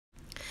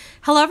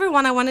Hello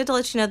everyone, I wanted to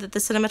let you know that the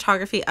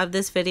cinematography of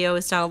this video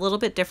is done a little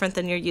bit different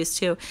than you're used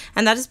to,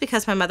 and that is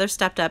because my mother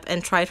stepped up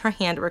and tried her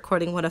hand at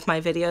recording one of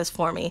my videos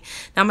for me.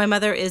 Now my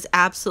mother is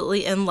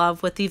absolutely in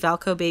love with the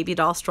Valco baby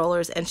doll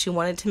strollers, and she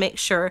wanted to make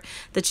sure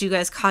that you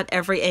guys caught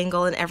every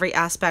angle and every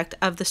aspect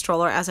of the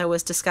stroller as I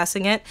was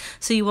discussing it.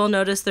 So you will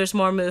notice there's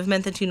more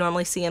movement than you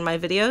normally see in my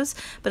videos,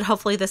 but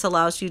hopefully this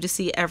allows you to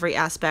see every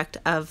aspect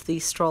of the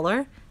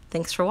stroller.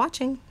 Thanks for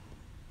watching.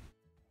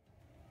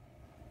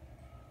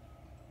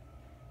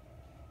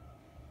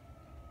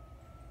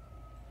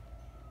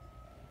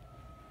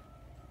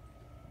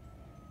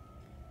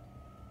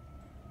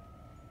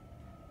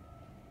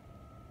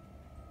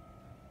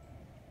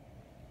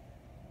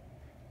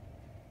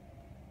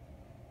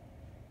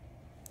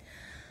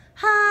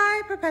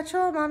 Hi,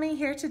 Perpetual Mommy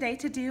here today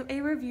to do a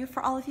review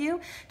for all of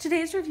you.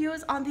 Today's review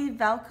is on the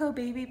Valco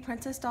Baby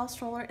Princess Doll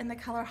Stroller in the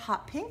color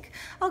Hot Pink.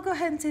 I'll go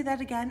ahead and say that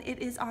again. It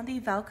is on the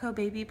Valco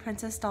Baby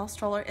Princess Doll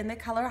Stroller in the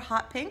color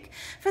Hot Pink.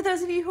 For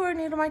those of you who are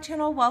new to my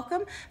channel,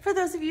 welcome. For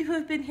those of you who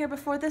have been here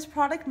before, this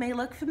product may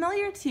look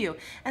familiar to you.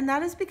 And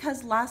that is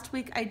because last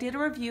week I did a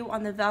review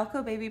on the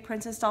Valco Baby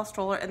Princess Doll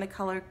Stroller in the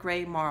color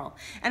Gray Marl.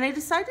 And I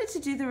decided to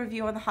do the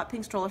review on the Hot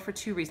Pink stroller for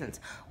two reasons.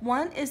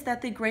 One is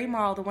that the Gray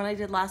Marl, the one I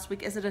did last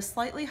week, is at a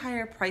slightly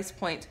higher price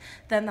point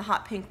than the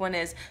Hot Pink one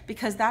is,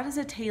 because that is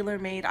a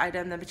tailor-made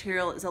item. The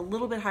material is a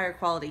little bit higher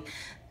quality.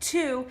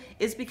 Two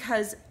is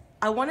because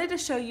I wanted to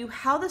show you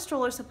how the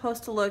stroller is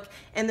supposed to look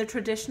in the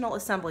traditional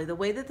assembly, the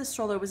way that the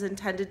stroller was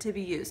intended to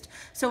be used.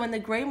 So in the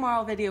Gray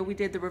Marl video, we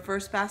did the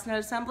reverse bassinet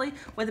assembly,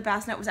 where the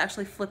bassinet was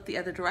actually flipped the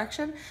other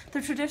direction.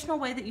 The traditional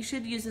way that you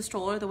should use the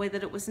stroller, the way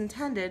that it was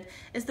intended,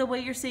 is the way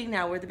you're seeing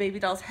now, where the baby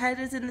doll's head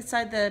is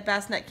inside the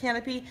bassinet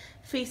canopy,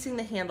 facing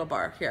the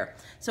handlebar here.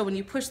 So when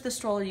you push the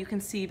stroller, you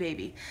can see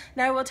baby.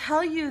 Now I will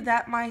tell you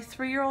that my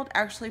 3-year-old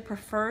actually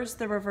prefers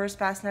the reverse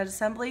bassinet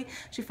assembly.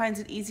 She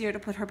finds it easier to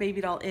put her baby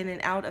doll in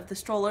and out of the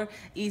stroller,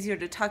 easier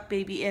to tuck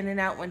baby in and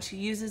out when she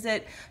uses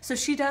it. So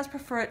she does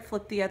prefer it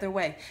flipped the other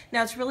way.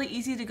 Now it's really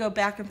easy to go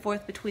back and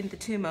forth between the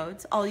two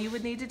modes. All you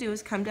would need to do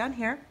is come down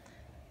here.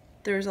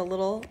 There's a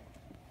little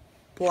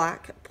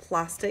black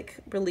plastic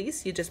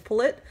release. You just pull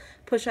it,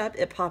 push up,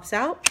 it pops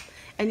out,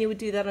 and you would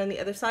do that on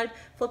the other side.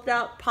 Flip it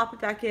out, pop it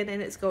back in,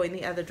 and it's going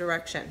the other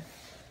direction.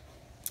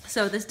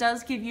 So this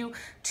does give you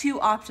two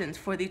options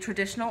for the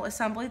traditional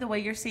assembly, the way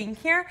you're seeing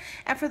here,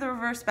 and for the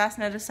reverse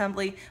bassinet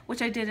assembly,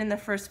 which I did in the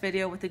first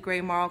video with the Gray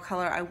Marl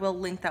color. I will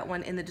link that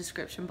one in the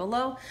description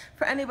below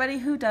for anybody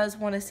who does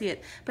want to see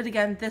it. But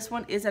again, this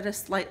one is at a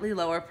slightly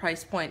lower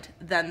price point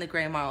than the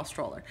Gray Marl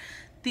stroller.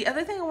 The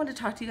other thing I want to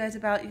talk to you guys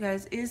about,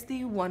 is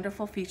the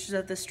wonderful features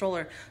of this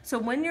stroller. So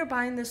when you're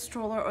buying this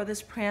stroller or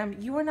this pram,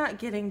 you are not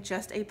getting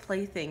just a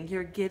plaything.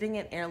 You're getting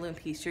an heirloom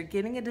piece. You're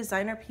getting a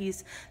designer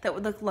piece that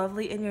would look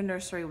lovely in your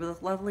nursery, would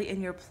look lovely in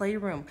your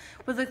playroom,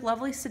 would look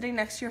lovely sitting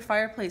next to your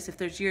fireplace if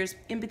there's years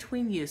in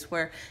between use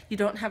where you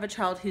don't have a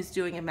child who's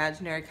doing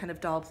imaginary kind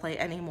of doll play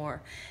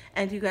anymore.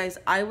 And you guys,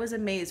 I was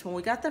amazed when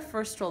we got the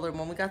first stroller,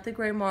 when we got the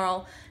Gray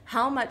Marl,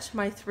 how much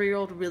my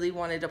 3-year-old really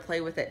wanted to play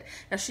with it.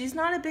 Now she's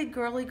not a big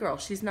girly girl.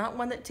 She's not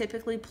one that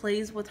typically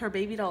plays with her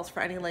baby dolls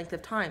for any length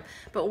of time.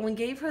 But when we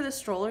gave her the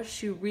stroller,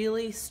 she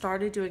really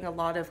started doing a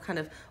lot of kind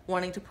of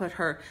wanting to put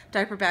her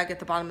diaper bag at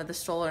the bottom of the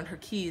stroller and her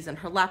keys and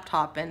her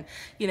laptop and,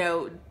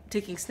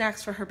 taking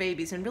snacks for her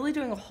babies and really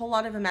doing a whole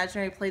lot of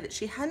imaginary play that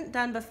she hadn't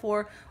done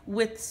before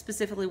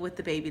specifically with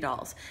the baby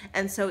dolls.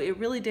 And so it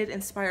really did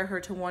inspire her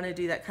to want to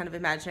do that kind of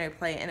imaginary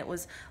play, and it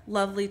was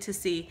lovely to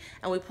see.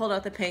 And we pulled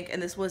out the pink, and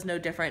this was no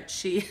different.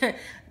 She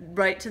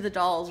right to the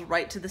dolls,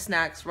 right to the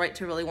snacks, right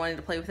to really wanting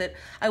to play with it.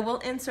 I will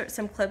insert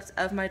some clips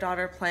of my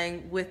daughter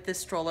playing with this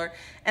stroller,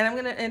 and I'm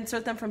going to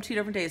insert them from two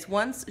different days.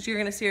 Once you're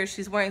going to see her,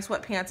 she's wearing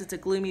sweatpants, it's a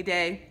gloomy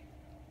day,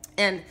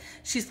 and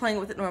she's playing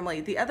with it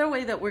normally. The other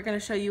way that we're going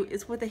to show you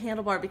is with the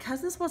handlebar,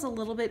 because this was a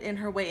little bit in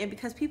her way and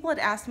because people had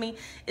asked me,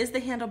 is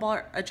the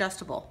handlebar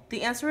adjustable?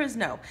 The answer is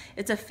no.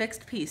 It's a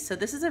fixed piece. So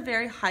this is a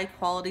very high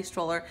quality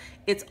stroller.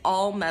 It's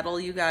all metal,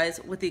 you guys,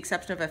 with the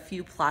exception of a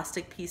few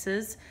plastic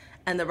pieces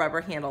and the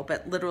rubber handle,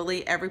 but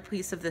literally every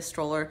piece of this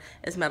stroller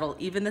is metal.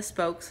 Even the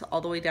spokes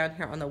all the way down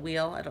here on the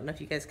wheel, I don't know if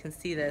you guys can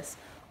see this,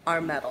 are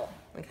metal,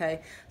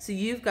 okay? So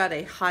you've got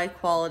a high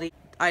quality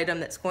item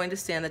that's going to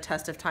stand the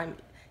test of time.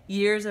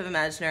 Years of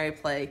imaginary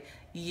play,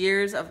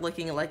 years of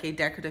looking like a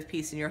decorative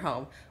piece in your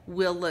home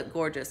will look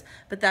gorgeous.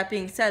 But that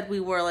being said, we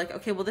were like,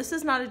 okay, well, this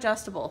is not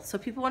adjustable. So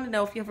people want to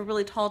know, if you have a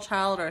really tall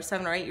child or a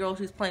 7 or 8-year-old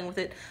who's playing with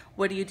it,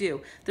 what do you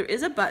do? There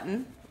is a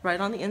button right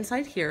on the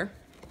inside here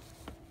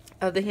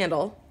of the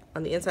handle.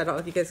 On the inside, I don't know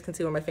if you guys can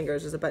see where my finger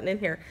is. There's a button in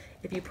here.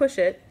 If you push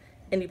it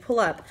and you pull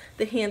up,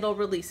 the handle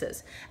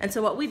releases. And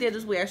so what we did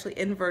is we actually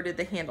inverted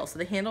the handle. So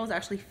the handle is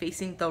actually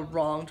facing the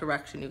wrong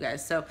direction, you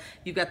guys. So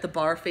you've got the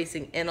bar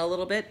facing in a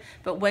little bit,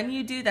 but when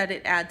you do that,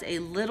 it adds a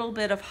little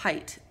bit of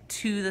height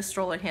to the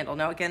stroller handle.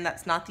 Now again,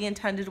 that's not the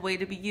intended way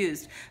to be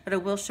used, but I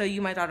will show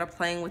you my daughter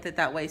playing with it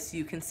that way so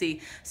you can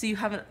see. So you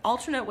have an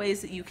alternate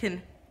ways that you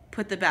can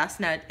put the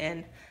bassinet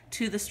in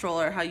to the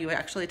stroller, how you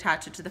actually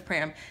attach it to the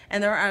pram.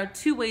 And there are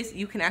 2 ways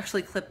you can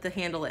actually clip the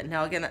handle in.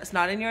 Now again, that's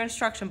not in your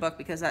instruction book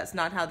because that's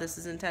not how this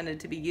is intended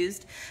to be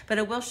used, but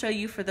it will show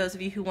you, for those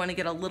of you who want to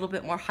get a little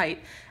bit more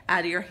height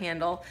out of your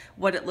handle,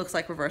 what it looks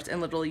like reversed.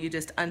 And literally you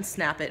just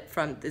unsnap it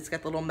from, it's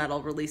got the little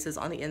metal releases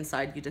on the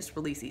inside. You just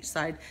release each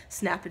side,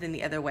 snap it in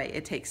the other way.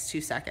 It takes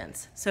 2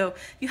 seconds. So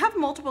you have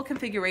multiple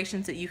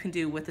configurations that you can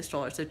do with the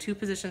stroller. So 2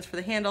 positions for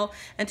the handle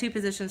and 2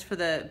 positions for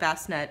the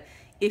bassinet,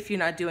 if you're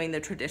not doing the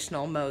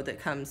traditional mode that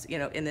comes, you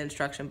know, in the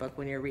instruction book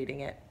when you're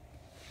reading it.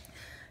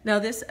 Now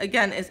this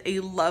again is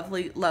a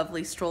lovely,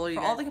 lovely stroller.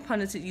 All the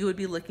components that you would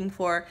be looking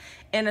for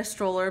in a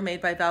stroller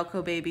made by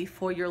Valco Baby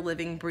for your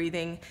living,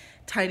 breathing,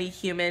 tiny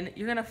human,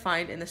 you're gonna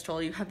find in the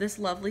stroller. You have this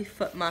lovely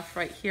foot muff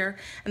right here,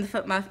 and the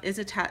foot muff is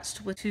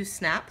attached with 2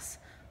 snaps,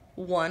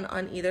 1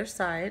 on either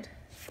side.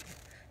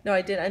 Now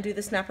I did undo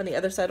the snap on the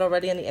other side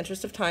already in the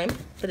interest of time,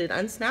 but it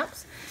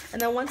unsnaps.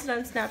 And then once it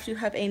unsnaps, you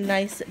have a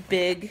nice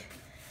big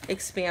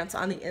expanse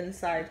on the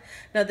inside.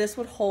 Now this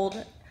would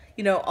hold,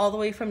 you know, all the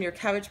way from your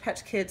Cabbage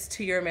Patch Kids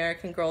to your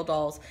American Girl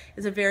dolls.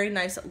 It's a very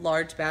nice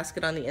large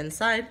basket on the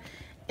inside,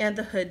 and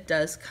the hood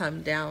does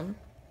come down.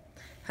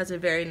 Has a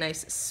very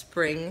nice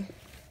spring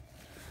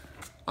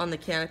on the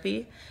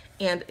canopy,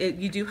 and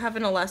you do have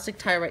an elastic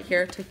tie right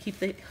here to keep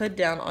the hood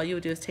down. All you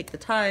would do is take the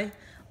tie,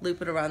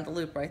 loop it around the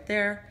loop right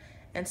there,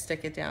 and stick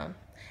it down.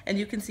 And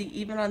you can see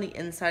even on the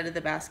inside of the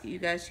basket, you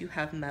guys, you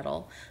have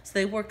metal. So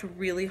they worked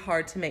really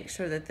hard to make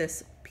sure that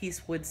this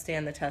piece would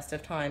stand the test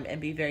of time and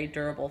be very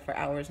durable for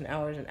hours and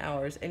hours and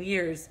hours and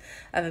years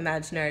of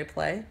imaginary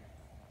play.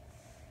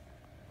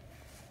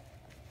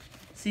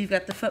 So you've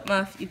got the foot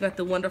muff, you've got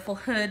the wonderful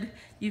hood,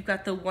 you've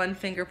got the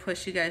 1-finger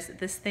push, you guys.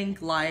 This thing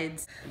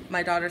glides.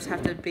 My daughters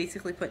have to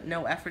basically put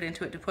no effort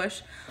into it to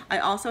push. I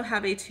also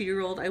have a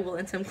 2-year-old. I will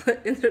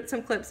insert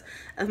some clips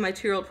of my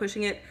 2-year-old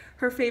pushing it.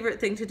 Her favorite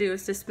thing to do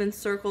is to spin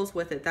circles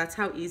with it. That's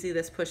how easy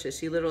this pushes.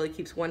 She literally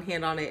keeps one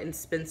hand on it and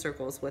spins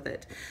circles with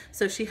it.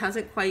 So she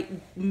hasn't quite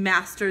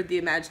mastered the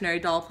imaginary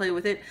doll play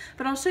with it,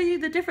 but I'll show you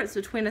the difference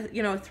between a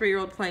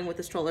 3-year-old playing with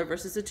a stroller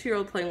versus a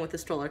 2-year-old playing with a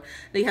stroller.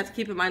 Now you have to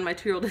keep in mind my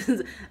 2-year-old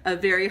is a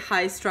very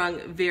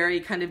high-strung, very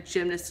kind of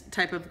gymnast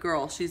type of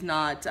girl. She's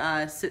not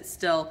sit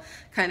still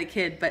kind of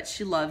kid, but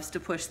she loves to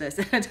push this.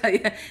 And I tell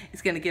you,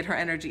 it's gonna get her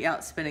energy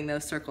out spinning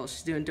those circles.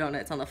 She's doing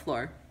donuts on the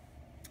floor.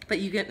 But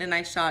you get a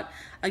nice shot,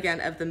 again,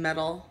 of the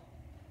metal.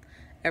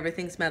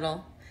 Everything's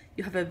metal.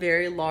 You have a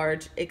very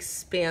large,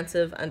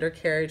 expansive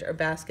undercarriage or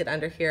basket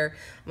under here.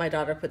 My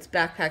daughter puts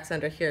backpacks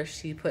under here.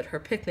 She put her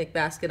picnic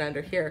basket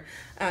under here.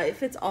 It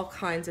fits all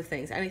kinds of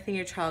things, anything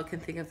your child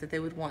can think of that they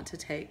would want to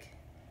take.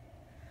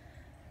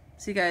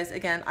 So you guys,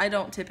 again, I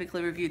don't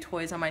typically review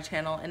toys on my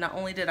channel, and not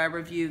only did I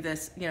review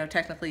this,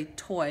 technically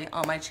toy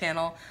on my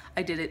channel,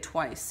 I did it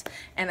twice,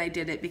 and I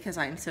did it because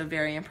I'm so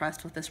very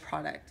impressed with this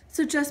product.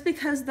 So just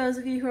because those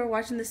of you who are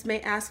watching this may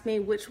ask me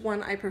which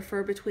one I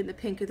prefer between the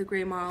pink or the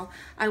gray marl,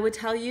 I would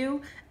tell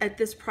you at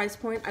this price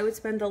point, I would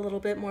spend a little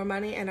bit more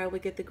money and I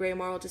would get the gray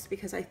marl just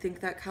because I think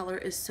that color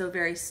is so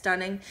very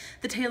stunning.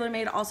 The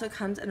TaylorMade also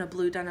comes in a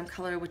blue denim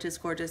color, which is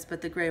gorgeous,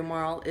 but the gray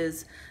marl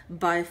is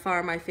by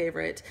far my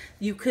favorite.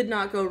 You could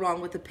not go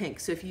wrong with the pink.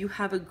 So if you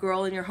have a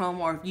girl in your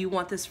home, or if you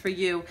want this for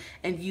you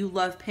and you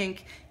love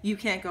pink, you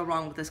can't go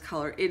wrong with this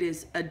color. It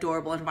is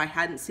adorable, and if I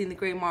hadn't seen the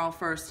gray marl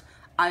first,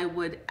 I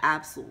would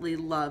absolutely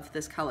love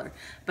this color.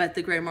 But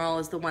the gray marl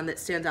is the one that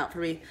stands out for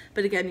me.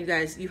 But again, you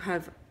guys, you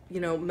have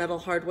metal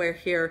hardware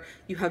here.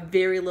 You have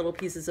very little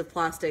pieces of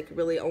plastic,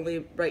 really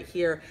only right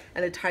here,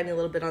 and a tiny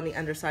little bit on the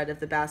underside of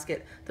the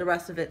basket. The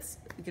rest of it's,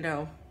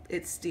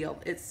 it's steel.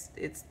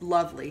 It's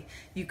lovely.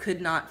 You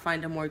could not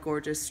find a more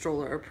gorgeous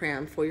stroller or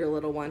pram for your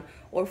little one,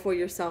 or for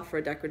yourself for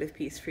a decorative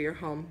piece for your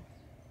home.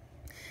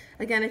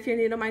 Again, if you're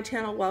new to my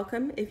channel,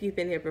 welcome. If you've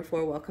been here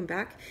before, welcome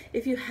back.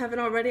 If you haven't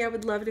already, I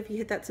would love it if you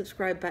hit that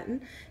subscribe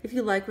button. If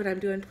you like what I'm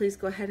doing, please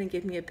go ahead and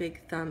give me a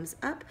big thumbs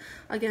up.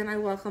 Again, I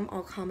welcome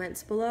all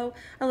comments below.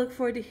 I look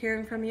forward to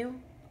hearing from you.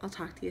 I'll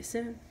talk to you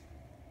soon.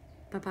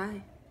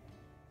 Bye-bye.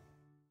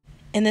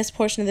 In this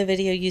portion of the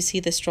video, you see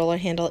the stroller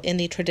handle in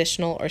the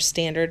traditional or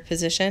standard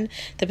position,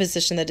 the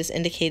position that is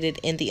indicated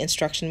in the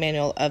instruction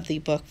manual of the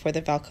book for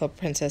the Valco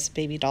Princess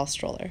Baby Doll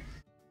Stroller.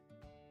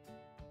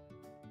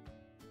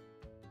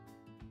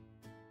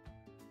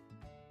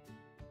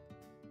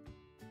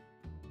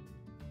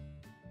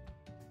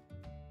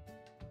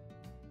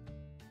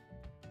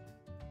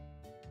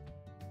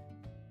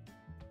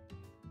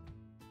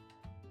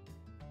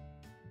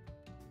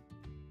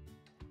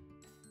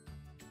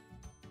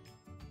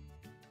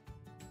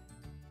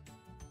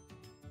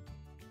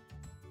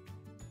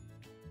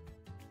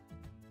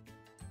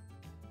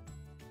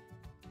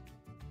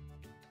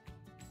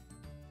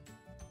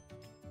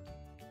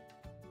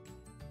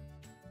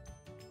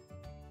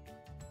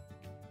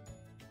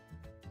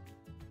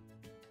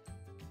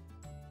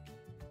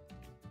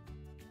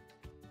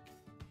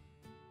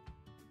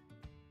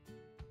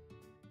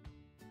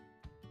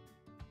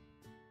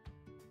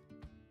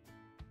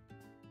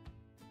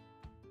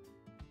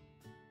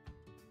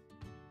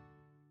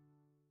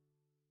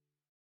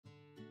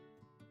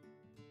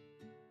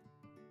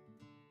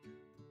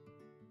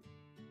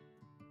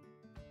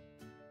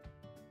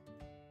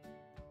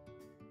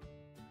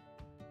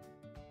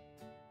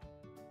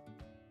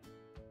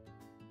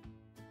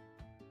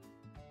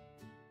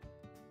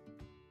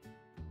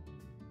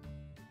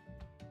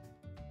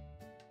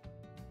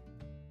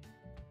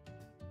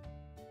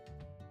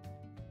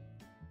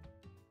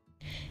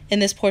 In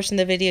this portion of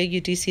the video,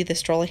 you do see the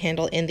stroller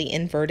handle in the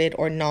inverted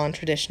or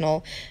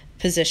non-traditional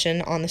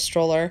position on the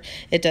stroller.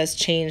 It does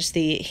change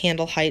the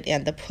handle height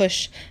and the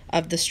push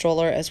of the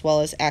stroller, as well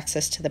as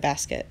access to the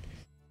basket.